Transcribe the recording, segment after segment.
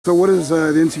So what does the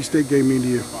NC State game mean to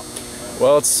you?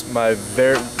 Well, it's my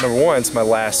number one, it's my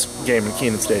last game in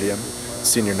Kenan Stadium,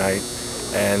 senior night,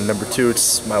 and number two,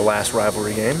 it's my last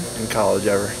rivalry game in college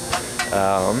ever.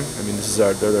 I mean, this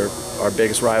is they're our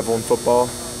biggest rival in football.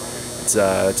 It's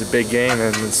a big game,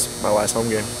 and it's my last home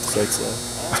game, so it's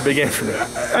a big game for me.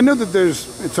 I know that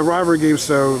it's a rivalry game,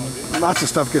 so lots of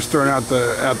stuff gets thrown out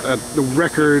at the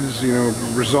records, you know,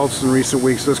 results in recent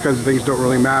weeks. Those kinds of things don't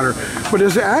really matter. But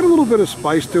does it add a little bit of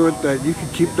spice to it that you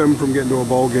could keep them from getting to a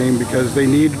bowl game because they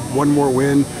need one more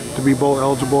win to be bowl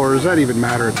eligible, or does that even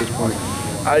matter at this point?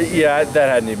 Yeah, that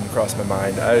hadn't even crossed my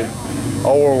mind.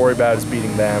 All we're worried about is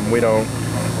beating them. We're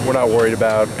not worried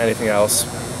about anything else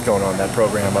going on in that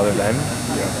program other than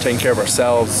taking care of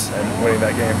ourselves and winning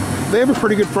that game. They have a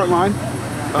pretty good front line.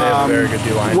 They have a very good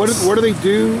D-line. What do they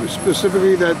do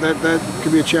specifically that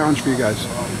could be a challenge for you guys?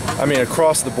 I mean,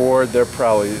 across the board, they're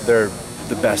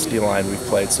the best D-line we've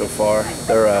played so far.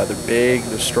 They're big,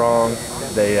 they're strong,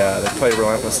 they play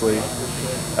relentlessly.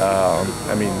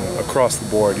 I mean, across the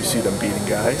board, you see them beating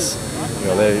guys. You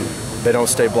know, they don't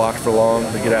stay blocked for long.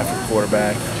 They get after the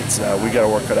quarterback. We got to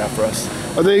work cut out for us.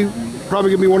 Are they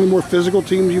probably going to be one of the more physical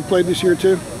teams you've played this year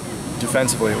too?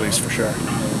 Defensively, at least, for sure.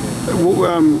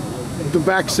 The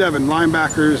back seven,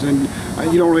 linebackers, and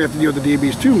you don't really have to deal with the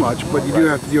DBs too much, but you do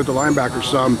have to deal with the linebackers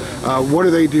some. What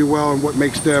do they do well, and what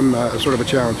makes them sort of a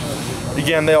challenge?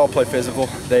 Again, they all play physical.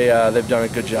 They've done a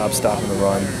good job stopping the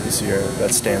run this year.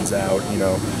 That stands out. You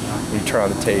know, when you turn on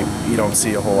the tape, you don't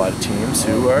see a whole lot of teams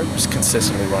who are just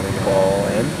consistently running the ball,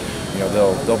 and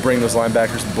they'll bring those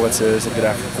linebackers and blitzes. They'll get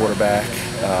after the quarterback,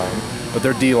 but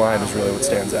their D-line is really what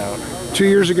stands out. 2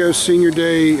 years ago, senior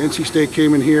day, NC State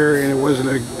came in here and it wasn't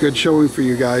a good showing for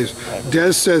you guys.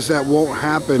 Des says that won't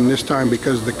happen this time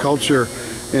because the culture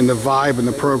and the vibe and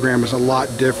the program is a lot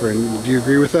different. Do you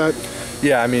agree with that?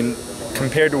 Yeah, I mean,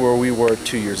 compared to where we were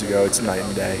 2 years ago, it's night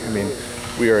and day. I mean,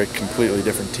 we are a completely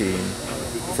different team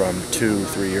from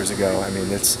 2-3 years ago. I mean,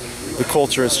 the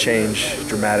culture has changed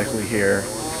dramatically here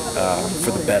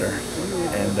for the better.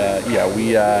 And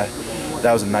yeah,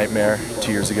 that was a nightmare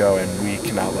 2 years ago, and we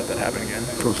cannot let that happen again.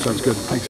 Cool, sounds good. Thanks.